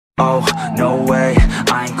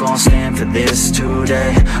this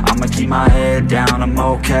today. I'ma keep my head down, I'm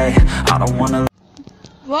okay. I don't wanna.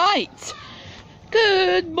 Right,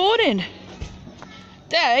 good morning,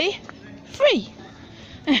 day 3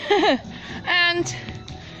 and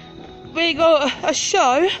we got a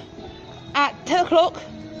show at 10 o'clock.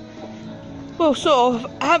 Well, sort of,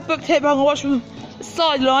 I haven't booked it, but I'm gonna watch from the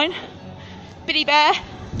sideline. Billy Bear,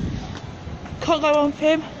 can't go wrong with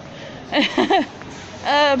him.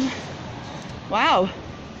 Wow,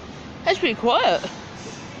 that's pretty quiet.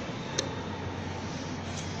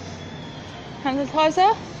 Hand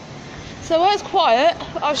sanitizer. So while it's quiet,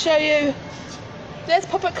 I'll show you. There's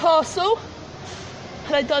Puppet Castle.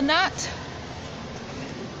 Have they done that?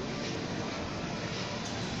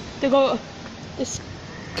 They got this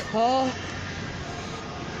car.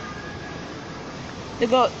 They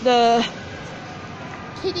got the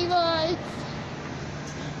kiddie rides.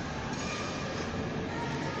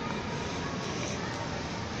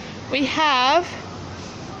 We have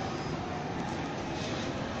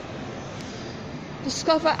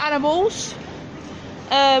Discover Animals,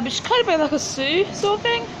 which is kind of like a zoo sort of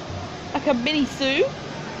thing, like a mini zoo.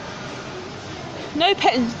 No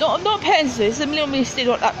pets, not petting zoo. It's a little mini zoo,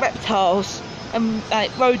 like reptiles and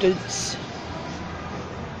like rodents.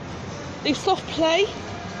 The soft play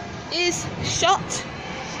is shut.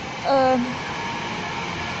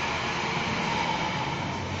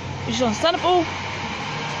 Which is understandable.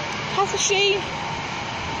 House machine.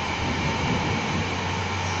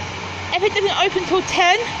 Everything doesn't open till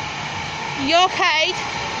 10. The arcade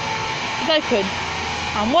is open.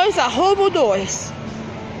 And what is that horrible noise?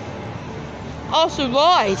 Also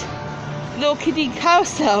ride. Little kiddie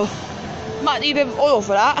carousel. Might need a bit of oil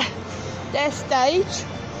for that. Their stage.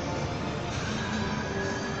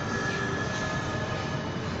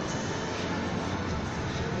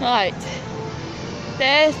 Right.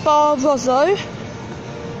 There's Bar Rosso.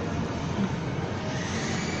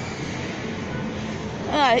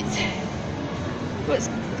 Right. But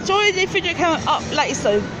sorry the video came up late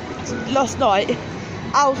so last night.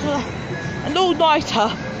 I was an all-nighter.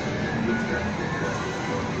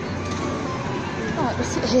 Right, let's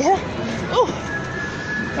sit here. Oh,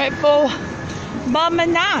 right for Mum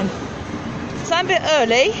and Nan. So I'm a bit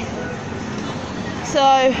early.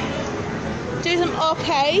 So do some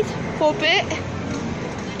arcade for a bit.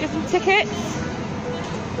 Get some tickets.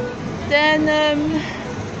 Then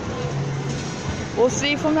we'll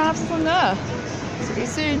see from there. See you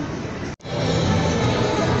soon.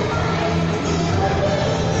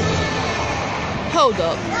 Hold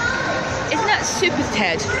up. Isn't that Super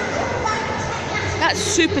Ted? That's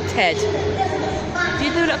Super Ted. Do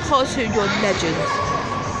you know that cartoon, you're a legend?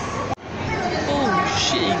 Oh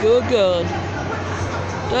shit, you got a gun.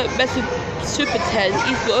 Don't mess with Super Ted,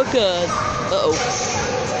 he's got a gun. Uh-oh.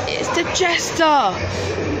 It's the Jester.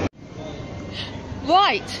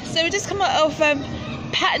 Right, so we just come out of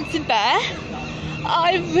Pattinson Bear.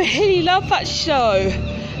 I really love that show.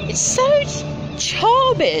 It's so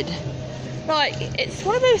charming. Like, it's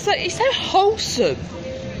one of those, like, it's so wholesome.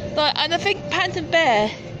 Like, and I think Pattinson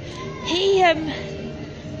Bear,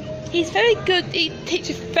 he's very good. He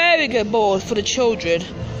teaches very good morals for the children.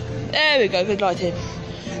 There we go, good like him.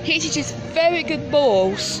 He teaches very good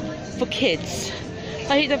morals for kids.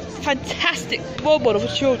 Like, he's a fantastic role model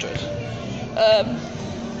for children.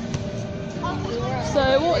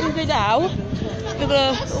 So what we do now, we're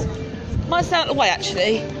gonna, mine's out of the way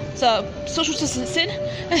actually, so social distancing.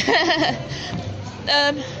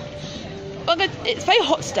 It's very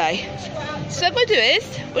hot today, so what I'm gonna do is,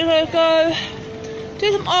 we're gonna go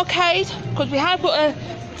do some arcade, because we have got a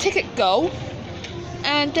ticket goal,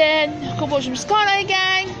 and then go watch some Skyline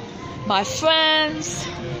Gang, my friends,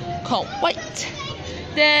 can't wait,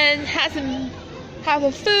 then have some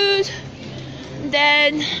food, and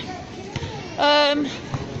then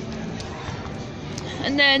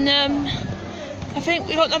I think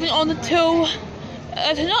we got nothing on until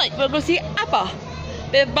tonight. We're going to see ABBA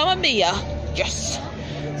with Mamma Mia. Yes.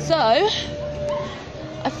 So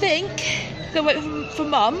I think I'm going to wait for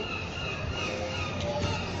Mum.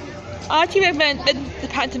 I actually recommend the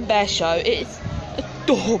Pattinson Bear show. It's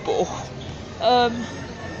adorable. I've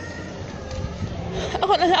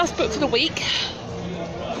got nothing else booked for the week.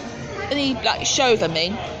 Any like shows, I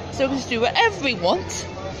mean. So we can just do whatever we want.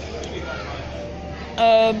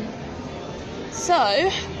 So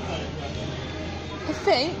I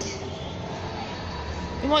think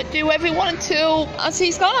we might do whatever we want until I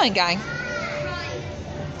see Skyline Gang.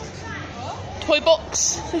 Toy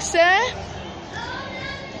box is there.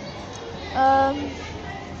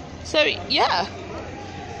 So yeah,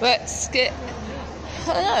 let's get,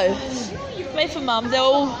 I don't know, wait for Mum. They're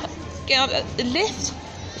all getting up at the lift,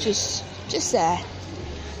 which is just there.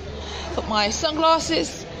 Got my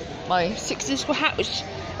sunglasses, my 60s hat, which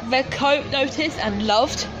red coat noticed and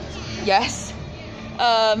loved. Yes.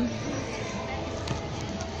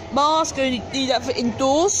 Mask, going to do that for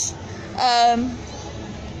indoors.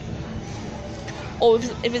 Or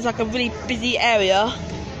if it's like a really busy area.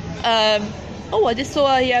 Oh, I just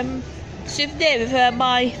saw a souvenir with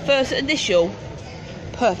my first initial.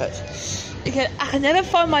 Perfect. I can never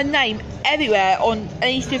find my name anywhere on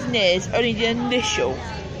any souvenirs, only the initial,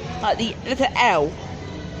 like the letter L.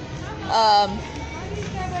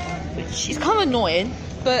 Which is kind of annoying,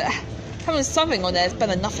 but having something on there is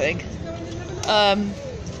better than nothing. I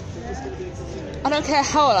don't care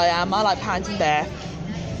how old I am, I like Paddington Bear.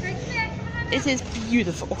 It is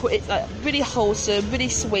beautiful. It's like really wholesome, really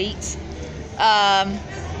sweet.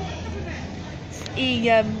 He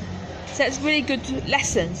sets really good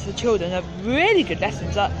lessons for children. Really good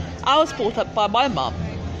lessons. Like, I was brought up by my mum,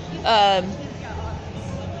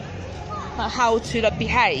 how to like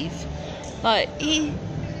behave. Like he, a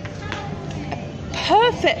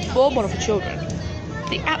perfect role model for children.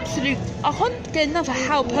 The absolute. I can't get enough of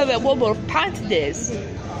how perfect a role model Paddington is.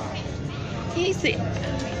 He's the.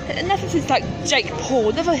 Nothing since like Jake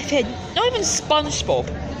Paul, never hit, not even SpongeBob.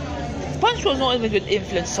 SpongeBob's not even a good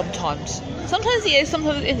influence sometimes. Sometimes he is,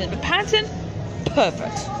 sometimes he isn't. But Paddington,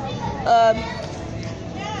 perfect.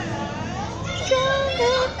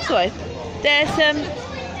 Sorry.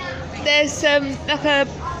 There's like a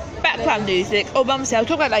background music. Oh, Mum said I'll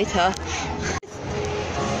talk about it later.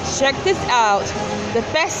 Check this out. The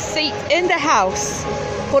best seat in the house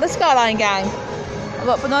for the Skyline gang. I've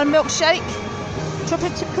got banana milkshake,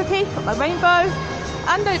 chocolate chip cookie, got my rainbow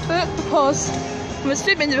and notebook because I'm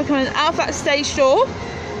assuming they're coming out of that stage store.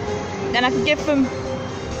 Then I can give them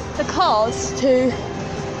the cards to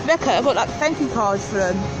Rebecca. I've got like thank you cards for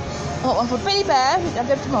them. I've got one for Billy Bear, which I'll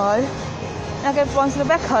give tomorrow. And I'll give one to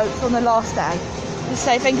Rebecca on the last day. Just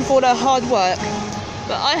say thank you for all their hard work.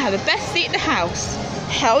 But I have the best seat in the house.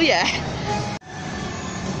 Hell yeah.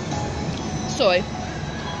 So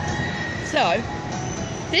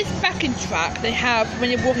this backing track they have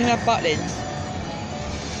when you're walking around Butlins.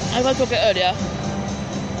 I was talking earlier.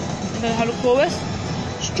 I'm gonna have a chorus.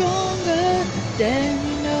 Stronger than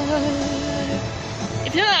you know.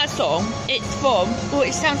 If you know that song, it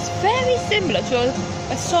sounds very similar to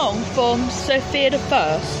a song from Sophia the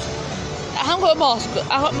First. I haven't got a mask.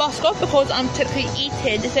 I got a mask off because I'm technically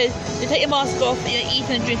eating. It says you take your mask off and you're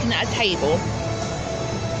eating and drinking at a table.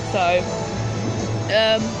 So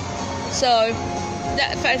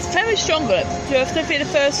that's very stronger to Sophia the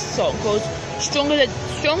First song called Stronger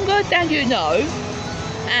Than You Know,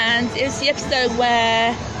 and it's the episode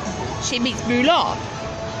where she meets Mulan.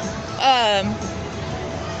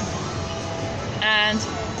 And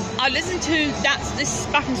I listened to this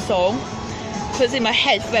backing song because it's in my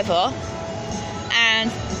head forever,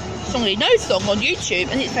 and Song You Know song on YouTube,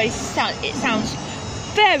 and it sounds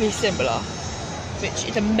very similar, which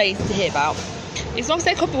is amazing to hear about. As long as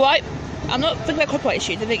they're copyright, I'm not thinking about copyright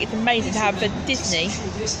issues. I think it's amazing to have the Disney.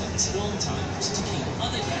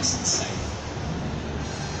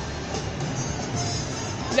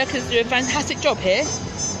 Rebecca's doing a fantastic job here.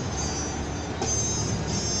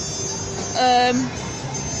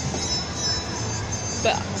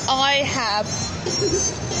 But I have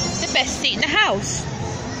the best seat in the house.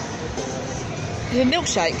 With a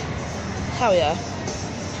milkshake. Hell yeah.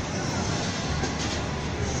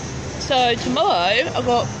 So tomorrow I've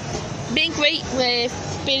got meet and greet with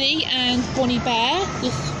Billy and Bonnie Bear.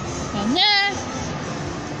 Just down there.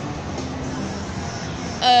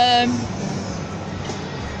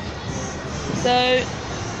 So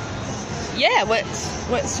yeah,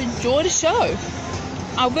 let's enjoy the show.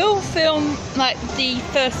 I will film like the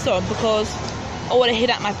first song because I want to hear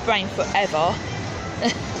that in my brain forever.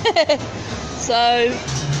 So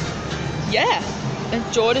yeah,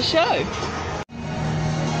 enjoy the show.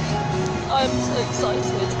 I'm so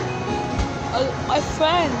excited. My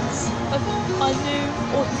friends, my new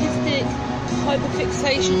autistic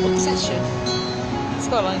hyperfixation obsession.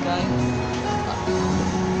 Skyline gang.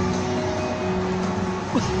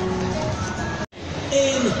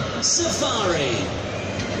 In Safari.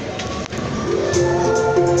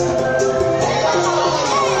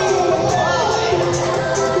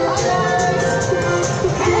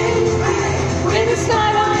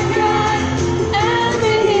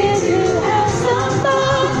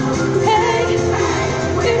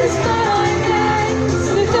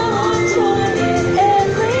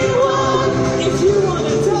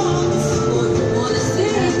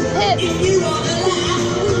 If you wanna laugh,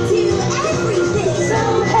 we'll do everything. So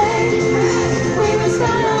hey, we're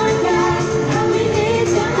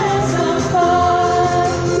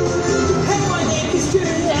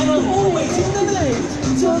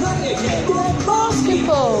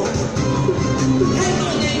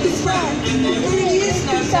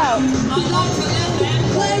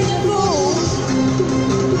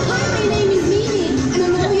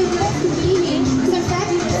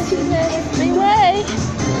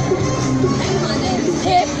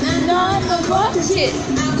Shit.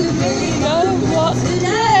 Know what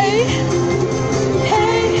today?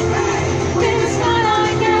 Hey, we're the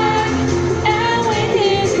Skyline Gang, and we're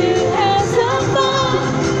here to have some fun.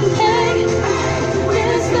 Hey, we're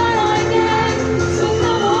the Skyline Gang, so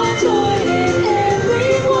come on, join in,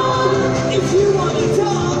 everyone. If you wanna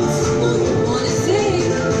dance, or you wanna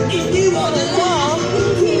sing, if you wanna laugh, we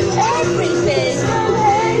do everything. So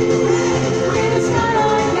hey, we're the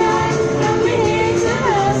Skyline Gang, and we're here to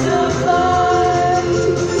have some fun.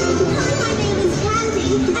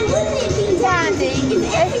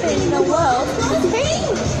 Everything in the world is pink.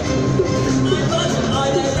 I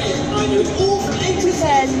know it all from A to Z.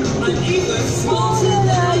 I'm even smarter than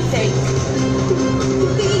I think.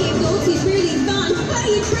 Being naughty is really fun.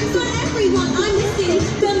 Playing tricks on everyone. I'm listening,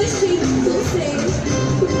 they're listening, you'll sing.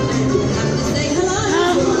 And you'll have to say hello.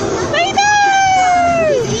 Mayday!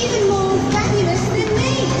 He's even more fabulous than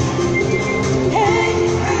me. Hey,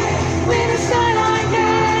 we're the Skyline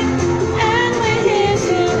Gang, and we're here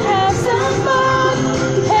to have some fun.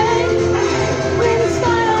 Hey, we're the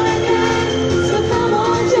Skyline Gang, so come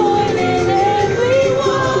on, join in,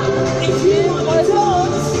 everyone. If you wanna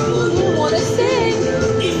dance, or you wanna sing,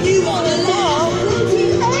 if you wanna laugh, we'll do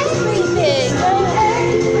everything. Oh hey,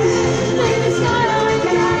 we're the Skyline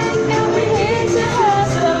Gang, and we're here to have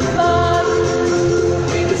some fun.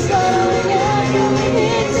 We're the Skyline Gang, and we're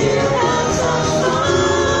here to have some fun.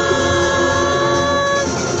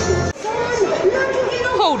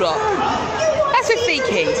 Hold up. That's with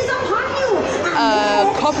Fiki.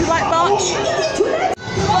 Copyright March.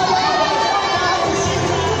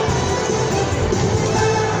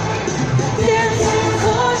 Dance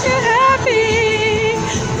 'cause you're happy.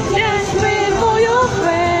 Dance with all your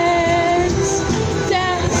friends.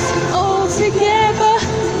 Dance all together.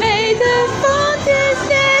 May the fun dance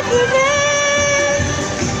never end.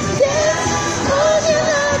 Dance 'cause you're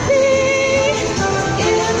happy.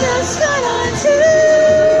 In the skyline too.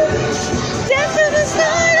 Dance to the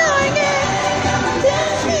skyline and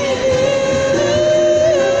dance with you.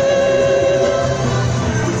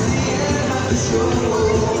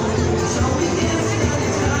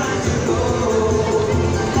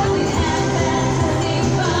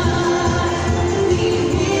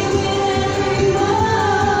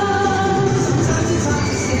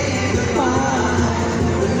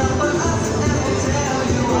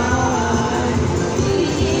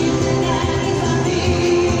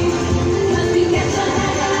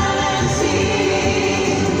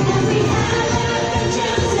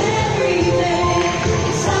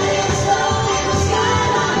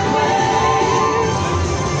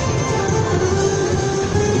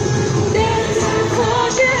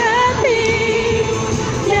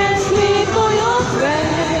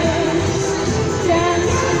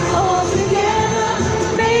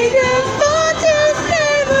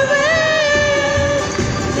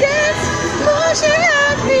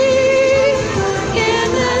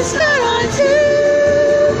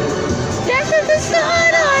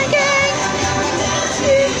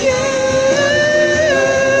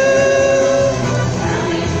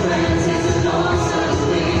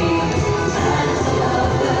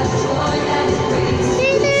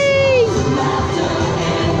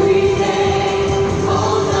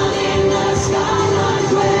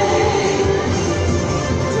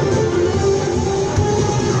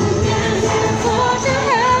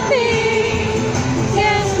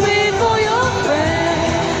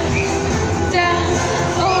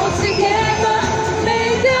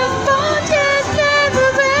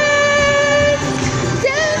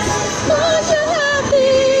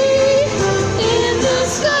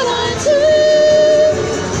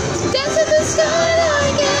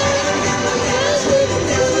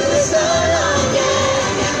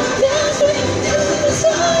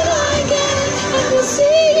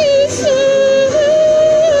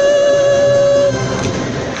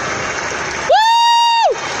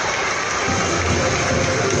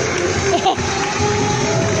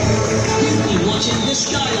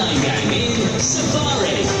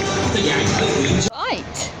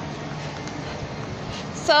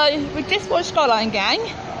 So we just watched Skyline Gang,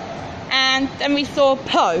 and then we saw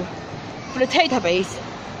Poe for the Teletubbies.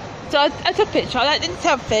 So I took a picture. I didn't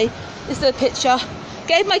selfie. This is a picture.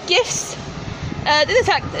 Gave my gifts. This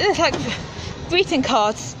is like greeting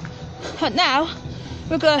cards. But now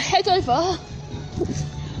we're gonna head over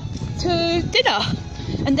to dinner,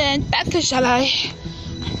 and then back to the chalet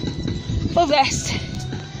for rest,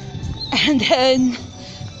 and then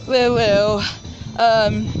we will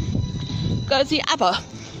go see ABBA.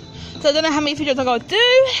 So I don't know how many videos I'm going to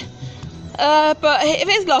do, but if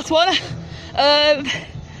it's the last one,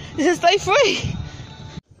 this is day 3.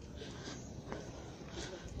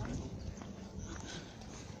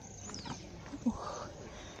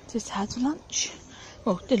 Just had lunch,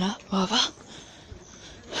 or dinner rather.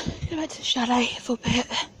 Go back to the chalet for a bit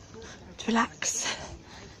to relax.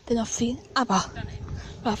 Then I've seen ABBA.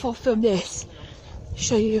 But I thought I'd film this,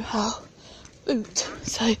 show you how route.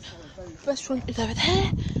 So the restaurant is over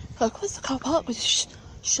there. So across the car park, which is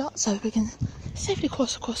shut, so we can safely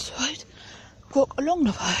cross across the road, walk along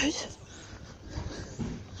the road.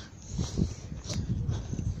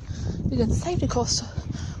 We can safely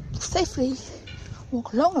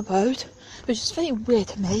walk along the road, which is very weird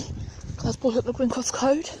to me because I was brought up the Green Cross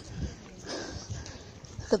Code.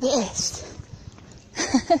 Look at this.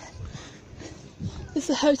 This is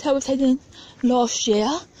the hotel we stayed in last year,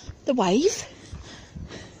 the Wave.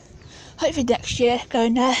 Hopefully next year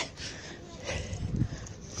going there.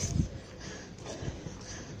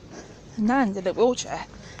 Nan's in a wheelchair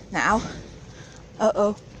now.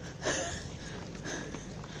 Uh-oh.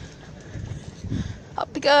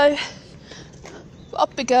 Up we go.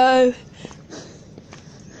 Up we go.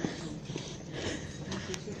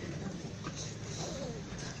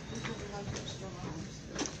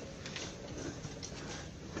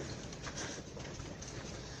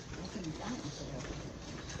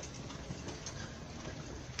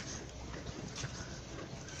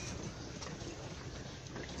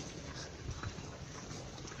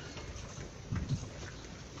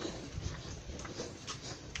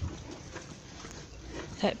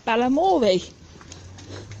 At Balamori.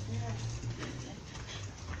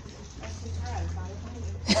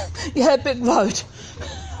 Yeah, big road.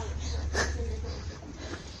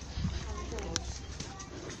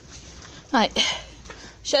 Right,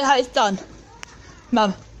 show you how it's done,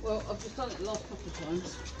 Mum. Well, I've just done it the last couple of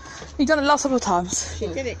times. You've done it the last couple of times. She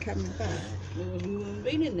did it coming back. We wouldn't have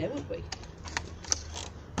been in there, would we?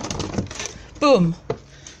 Boom.